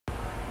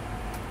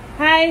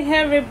Hi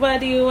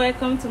everybody,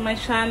 welcome to my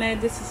channel.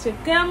 This is your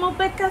girl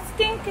Becca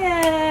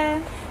Skincare.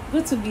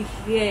 Good to be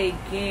here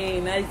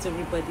again. How is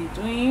everybody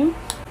doing?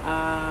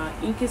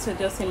 In case you're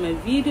just seeing my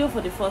video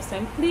for the first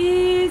time,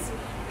 please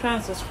try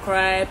and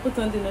subscribe, put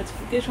on the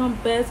notification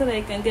bell so that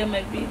you can get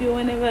my video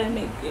whenever I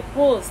make a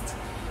post.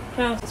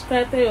 Try and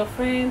subscribe, tell your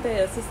friend, tell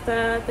your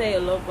sister, tell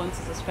your loved one to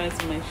subscribe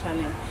to my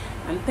channel,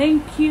 and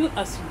thank you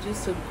as you do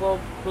so. God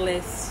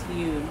bless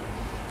you.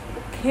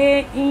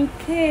 Okay, in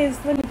case,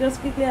 let me just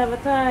quickly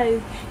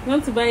advertise. You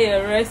want to buy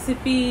a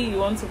recipe, you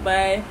want to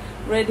buy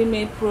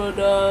ready-made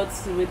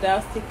products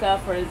without sticker,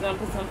 for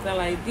example, something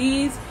like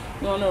this.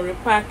 You want to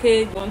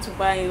repackage, you want to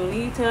buy in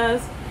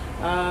liters.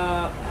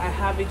 I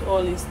have it all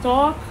in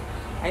stock.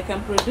 I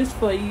can produce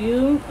for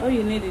you. All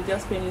you need is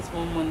just pay me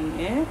small money,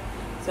 yeah?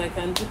 So I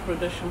can do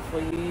production for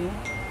you.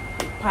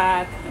 You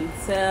pack and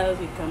sell,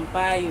 you can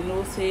buy, you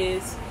know,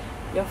 says.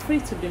 You're free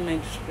to be my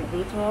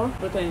distributor.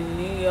 But in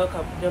New York,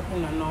 I'll drop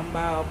in a number,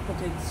 I'll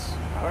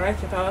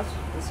write it out,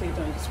 you'll see it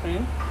on the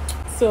screen.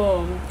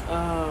 So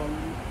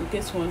in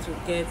case you want to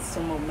get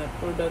some of my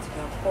products, you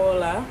can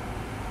call her.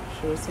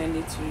 She will send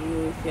it to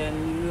you. If you're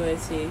in the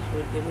USA, she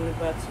will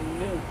deliver to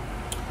you.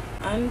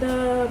 And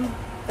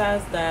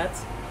that's that.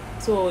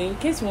 So in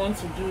case you want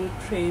to do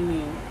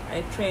training,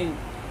 I train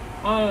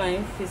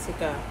online,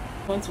 physical.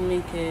 If you want to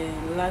make a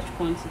large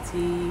quantity, if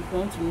you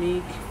want to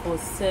make for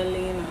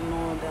selling and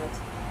all that,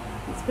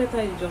 it's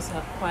better you just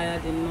acquire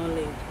the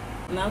knowledge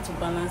and how to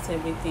balance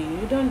everything.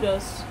 You don't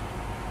just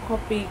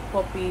copy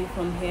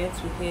from here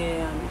to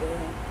here and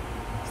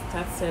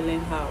start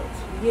selling out.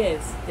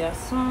 Yes, there are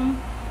some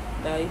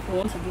that if you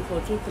want to do for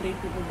 2-3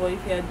 people, but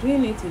if you are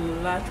doing it in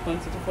a large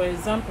quantity, for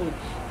example,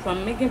 if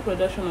I'm making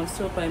production of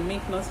soap, I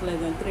make not less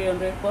than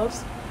 300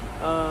 cups.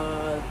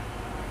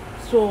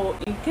 So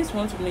in case you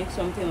want to make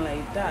something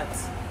like that,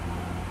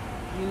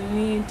 you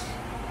need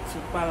to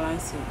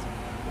balance it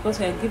because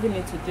you are giving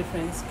it to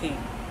different skin.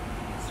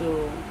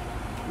 So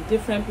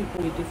different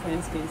people with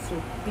different skin. So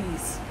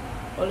please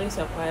always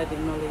acquire the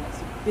knowledge,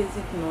 the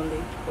basic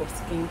knowledge of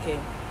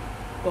skincare.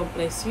 God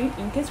bless you.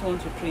 In case you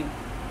want to train,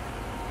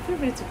 feel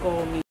free to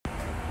call me.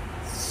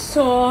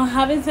 So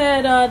having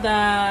said all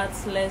that,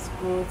 let's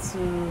go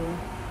to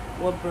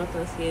what brought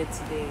us here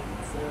today.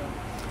 So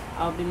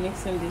I'll be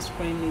mixing this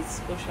cream. It's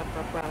Osha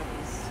Papa.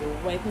 It's a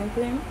whitening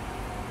cream.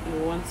 You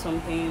want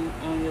something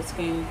on your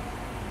skin,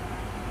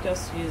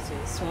 just use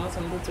this. You want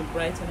something to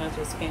brighten out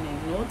your skin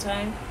in no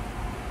time,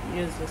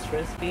 use this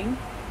recipe.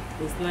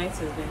 It's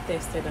nice, it's been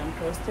tested and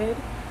trusted.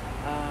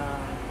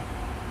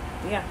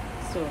 Yeah,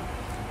 so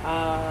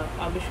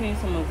I'll be showing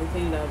some of the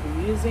things that I'll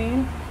be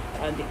using.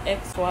 The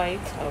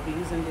Xwhite, I'll be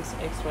using this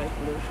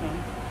Xwhite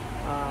lotion.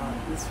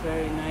 It's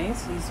very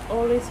nice. It's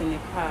always in a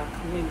pack,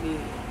 maybe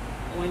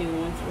when you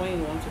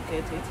want to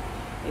get it.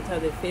 It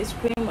has a face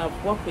cream.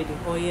 I've worked with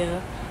the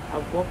oil,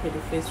 I've worked with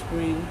the face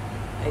cream.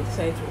 I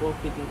decided to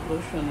work with the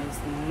lotion. It's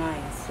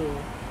nice, so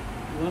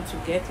you want to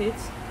get it,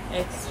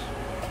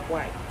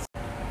 Xwhite.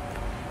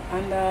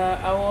 And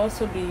I will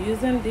also be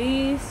using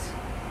this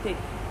thick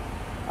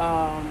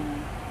Oh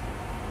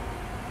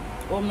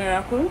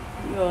Miracle.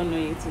 You all know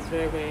it is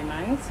very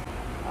nice.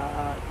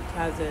 It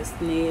has a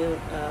snail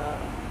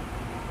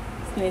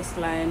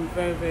slime,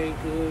 very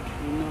good.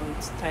 You know,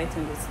 it's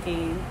tighten the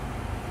skin,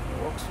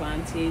 it works for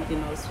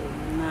anti-aging, also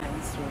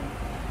nice. So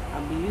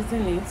I'll be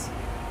using it.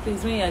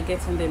 Please, when you are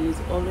getting them,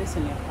 it's always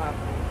in a pack,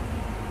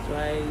 so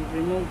I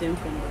remove them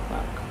from the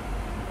pack.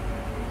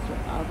 So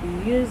I'll be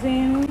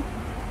using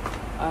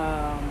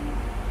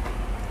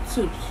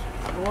tubes.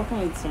 I'm working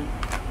with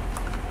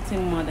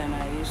something more than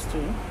I used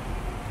to.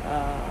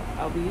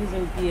 I'll be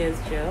using BS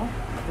gel.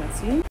 You can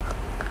see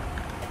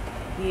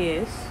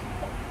BS.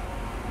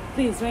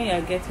 Please, when you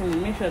are getting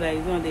it, make sure that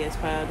it's not the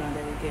expired one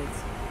that you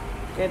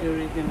get the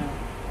original.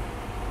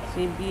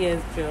 See,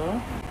 BS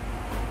gel.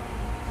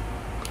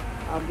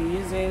 I'll be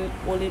using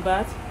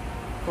Olybat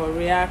for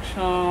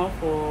reaction,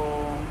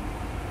 for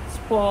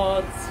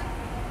spots,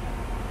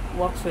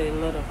 works for a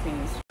lot of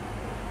things.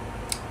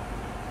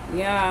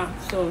 Yeah,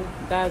 so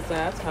that's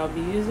that. I'll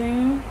be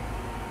using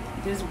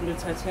this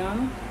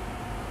Glutathione.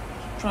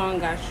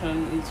 Strong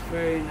action is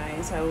very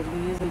nice. I will be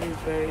using this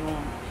very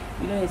one.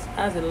 You know, it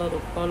has a lot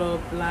of color: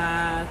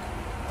 black,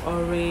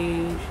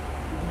 orange,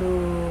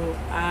 blue,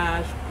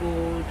 ash,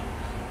 gold,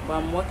 but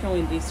I'm working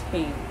with this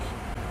pink.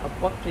 I've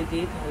worked with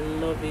it. I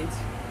love it.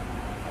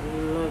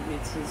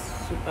 It's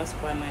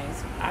super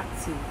nice,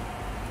 active,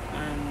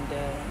 and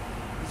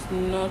it's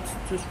not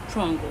too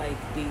strong like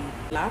the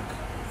black,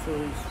 so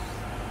it's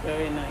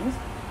very nice.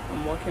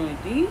 I'm working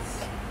with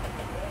this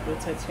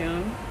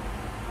Glutathione.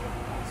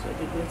 So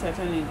the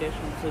Glutathione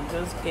injection, so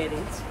just get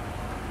it.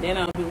 Then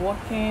I'll be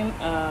working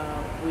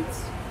with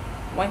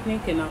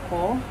whitening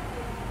kenacol.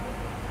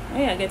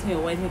 When you're getting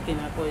your whitening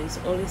kenacol, it's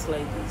always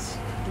like this.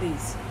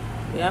 Please,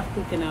 we have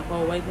two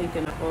kenacol, whitening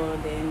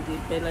kenacol, then the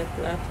bella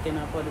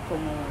kenacol, the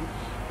common one.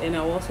 Then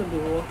I'll also be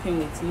working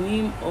with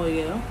neem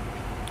oil.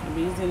 I'll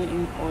be using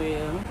neem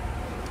oil.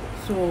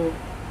 So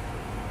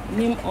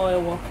neem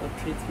oil work for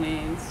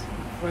treatments,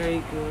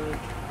 very good.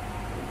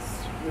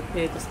 It's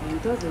repair the skin.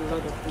 It does a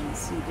lot of things.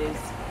 See, there's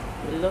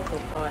a lot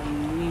of power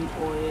in neem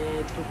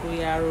oil,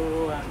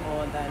 cocoyaro, and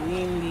all that.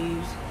 Neem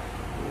leaves,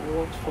 it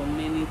works for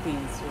many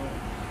things, so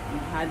I'm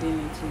adding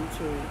it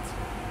into it.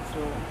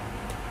 So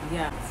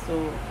yeah,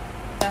 so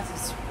that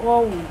is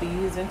all we'll be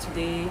using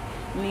today.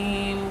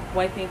 Neem,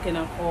 whitening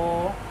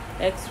kenacol,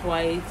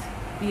 Xwhite,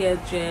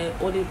 BS gel,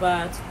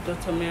 Olybat,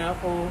 Dr.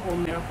 Miracle,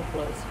 Home Miracle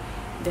Plus,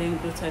 then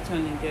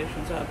Glutathione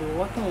injection. So I'll be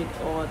working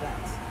with all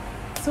that.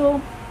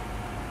 So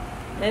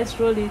let's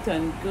roll it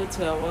and go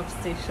to our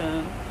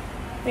workstation.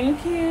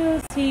 Thank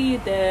you. See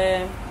you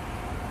there.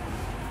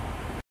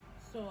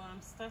 So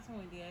I'm starting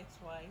with the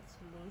Xwhite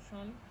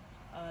lotion.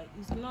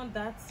 It's not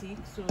that thick,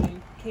 so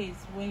in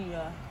case when you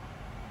are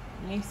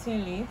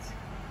mixing it,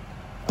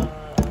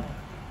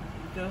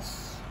 you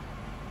just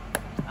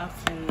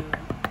have to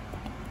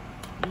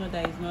know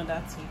that it's not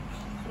that thick.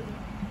 So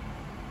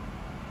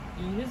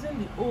I'm using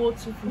the old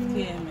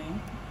 250 ml.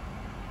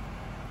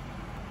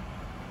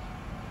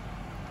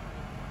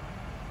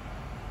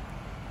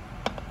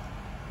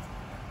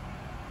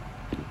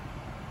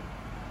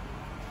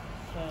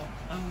 So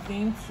I'm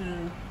going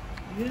to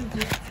use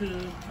this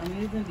tube. I'm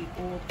using the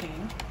old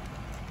thing.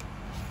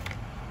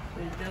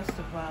 So it's just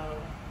about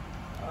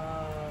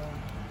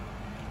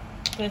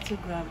 30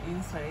 grams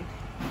inside.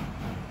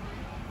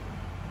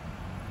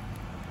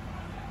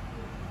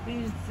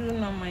 Please do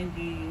not mind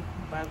the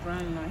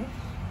background noise.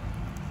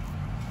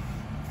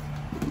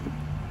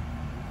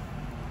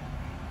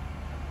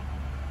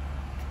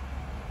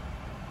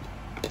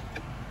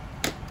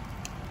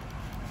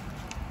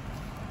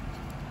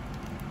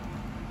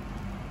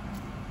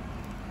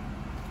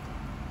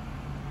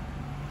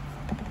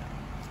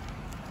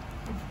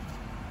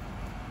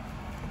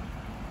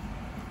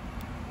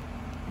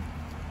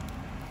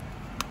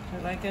 So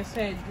like I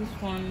said, this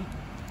one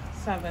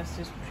serves as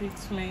a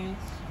treatment.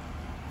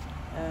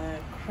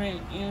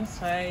 Cream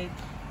inside.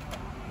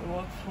 It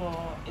works for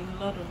a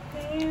lot of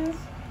things.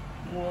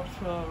 It works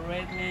for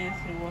redness,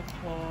 it works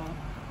for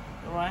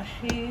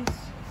rashes.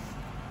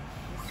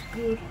 It's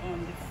good on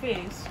the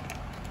face.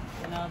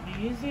 And I'll be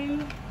using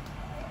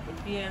the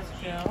BS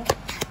gel.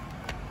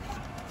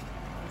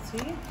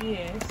 See,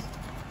 BS.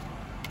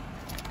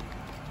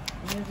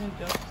 I'm using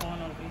just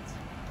one of it.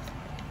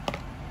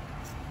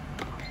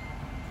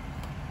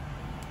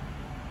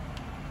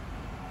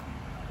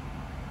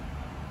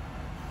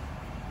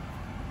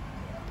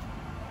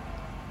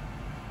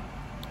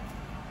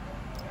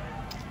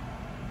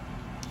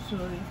 So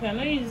if you're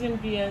not using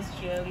BS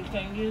gel, you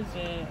can use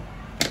a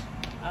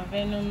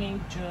Neem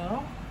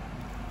gel.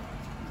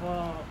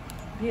 But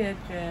BS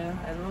gel,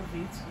 I love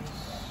it.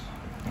 It's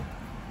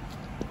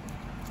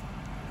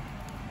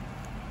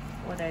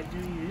what I do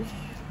use.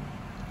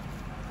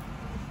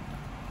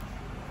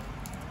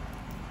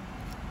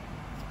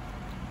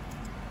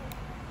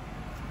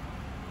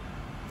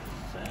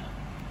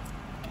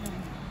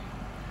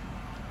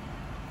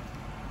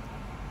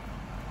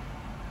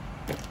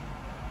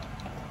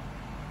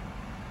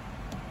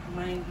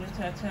 My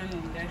Glutathione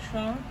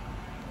injection,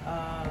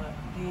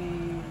 the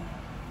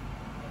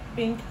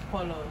pink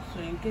color. So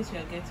in case you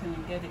are getting,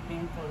 you get the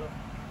pink color.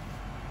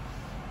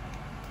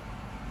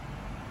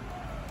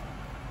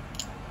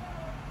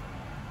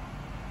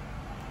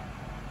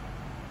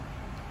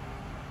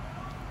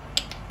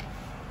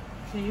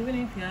 So even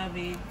if you have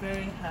a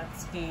very hard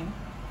skin,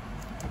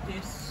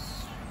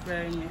 this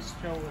very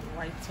mixture with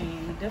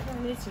whitening, you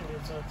definitely see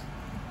result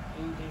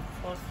in the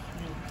first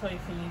few. Before you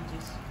finish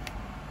this,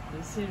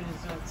 you see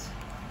results.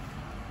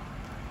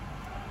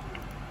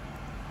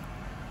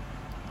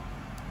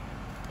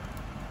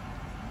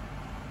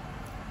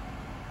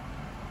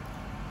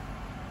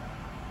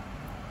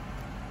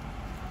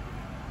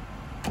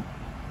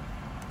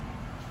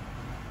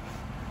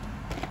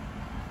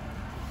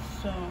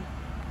 So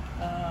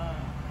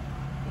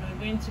we're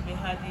going to be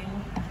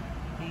adding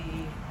the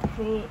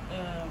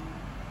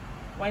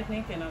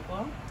whitening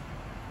kenacol.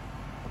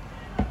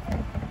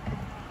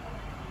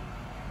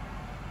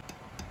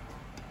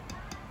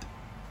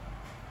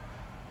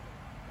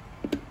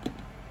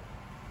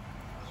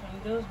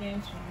 Just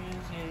going to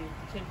use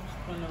a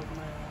tablespoon of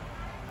my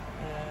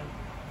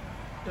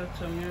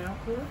Dr.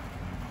 Miracle.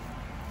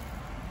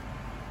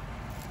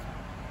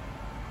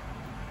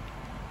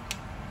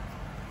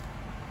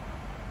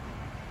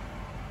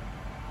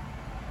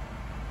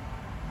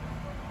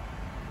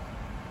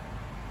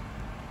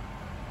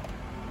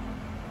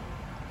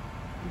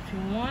 If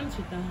you want,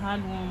 you can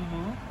add one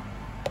more.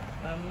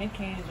 I'm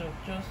making use of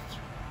just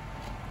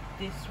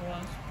this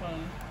one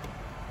spoon.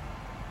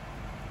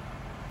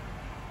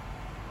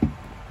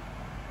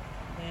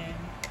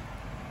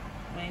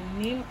 My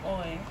neem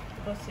oil,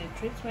 because a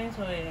treatment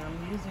oil,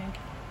 I'm using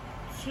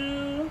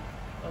 2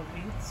 of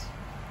it.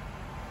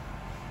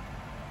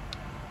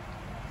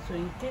 So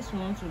in case you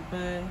want to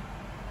buy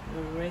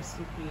the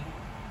recipe,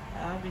 I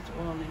have it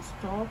all in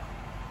stock.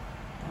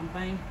 You can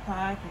buy in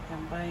pack, you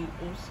can buy in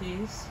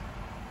OCs.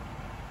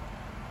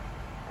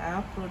 I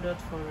have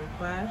product for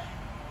repair.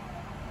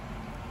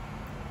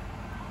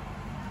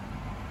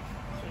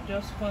 So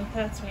just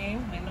contact me.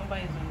 My number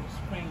is on the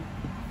screen.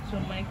 So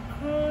my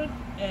crude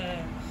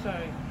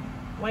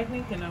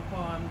whitening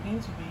kenacol, I'm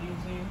going to be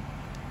using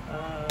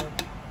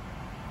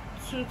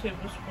 2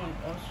 tablespoons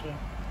also.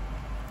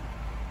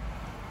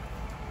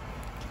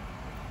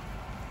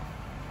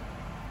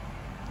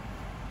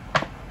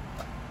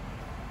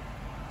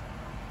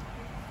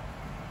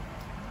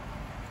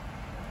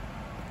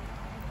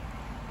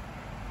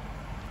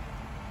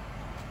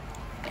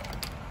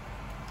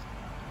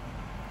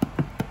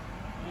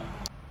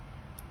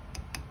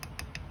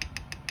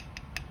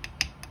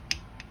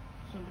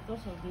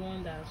 Because of the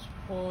one that's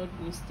poured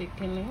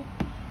mistakenly,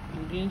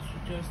 I'm going to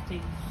just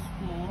take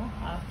small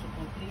half to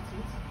complete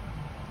it.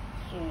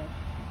 So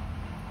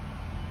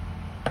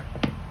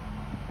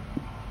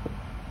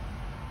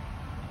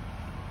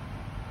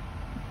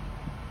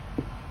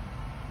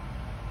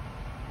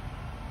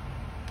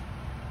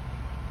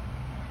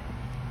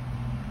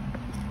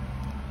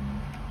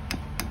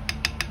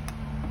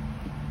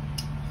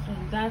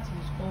that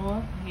is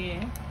all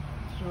here.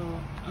 So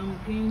I'm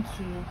going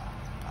to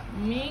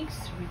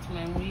mix with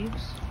my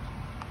whips.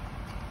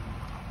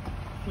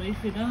 So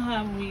if you don't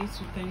have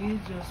whips, you can use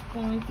your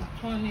spoon to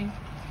turn it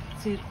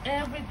till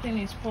everything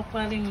is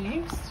properly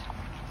mixed.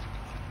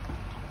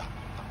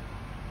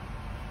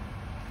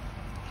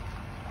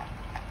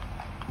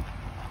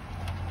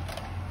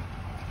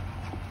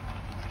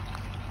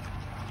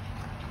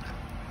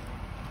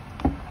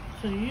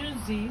 So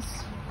use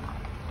this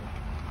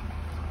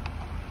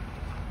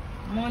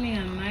morning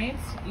and night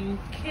in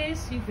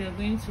case if you're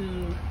going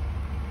to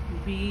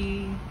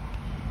be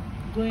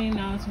going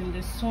out in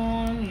the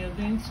sun, you're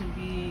going to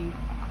be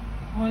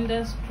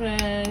under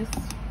stress.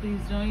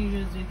 Please don't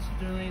use it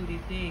during the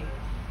day.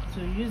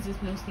 So use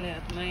it mostly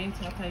at night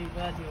after you've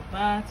had your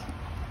bath.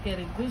 Get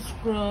a good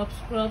scrub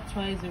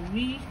twice a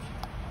week,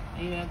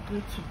 and you are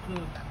good to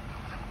go.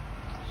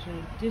 So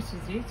this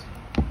is it.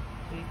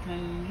 So you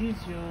can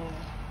use your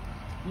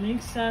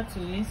mixer to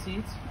mix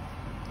it,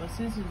 but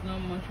since it's not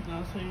much, you can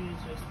also use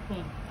your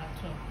spoon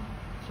at all.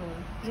 So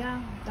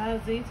yeah,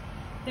 that's it.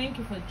 Thank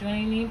you for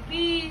joining.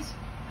 Please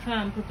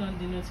try and put on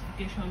the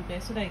notification bell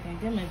so that you can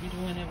get my video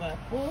whenever I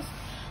post.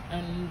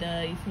 And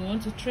if you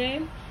want to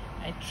train,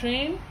 I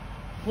train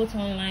both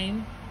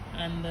online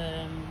and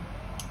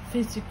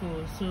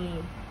physical,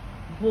 so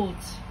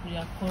both we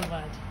are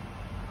covered.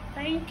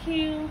 Thank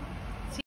you.